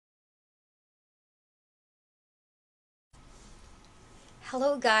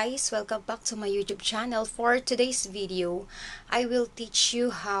Hello guys, welcome back to my YouTube channel. For today's video, I will teach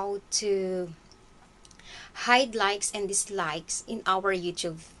you how to hide likes and dislikes in our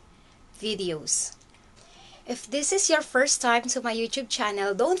YouTube videos. If this is your first time to my YouTube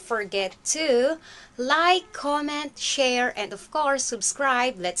channel, don't forget to like, comment, share, and of course,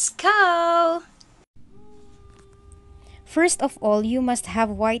 subscribe. Let's go! First of all, you must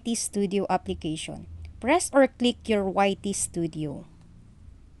have YT Studio application. Press or click your YT Studio.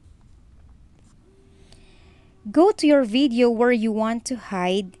 Go to your video where you want to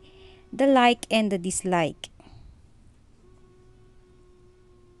hide the like and the dislike.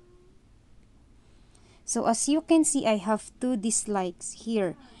 So as you can see, I have two dislikes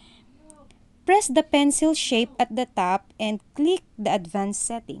here. Press the pencil shape at the top and click the advanced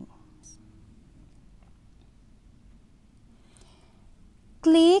settings.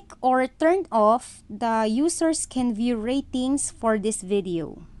 Click or turn off the users can view ratings for this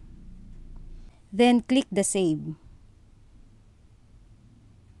video. Then click the save.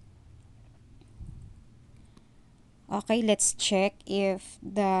 Okay, let's check if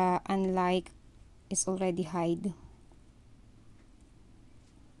the unlike is already hide.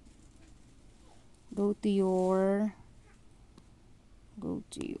 Go to your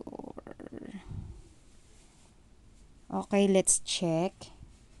okay, let's check.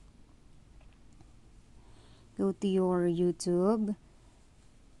 Go to your YouTube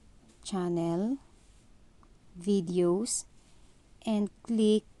channel, videos, and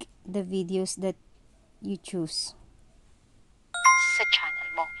click the videos that you choose sa channel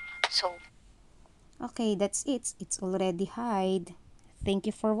mo. So, okay, that's it. It's already hide. Thank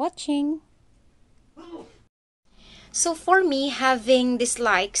you for watching. So for me, having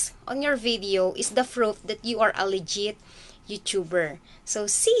dislikes on your video is the proof that you are a legit YouTuber. So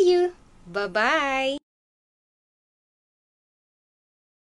see you. Bye-bye.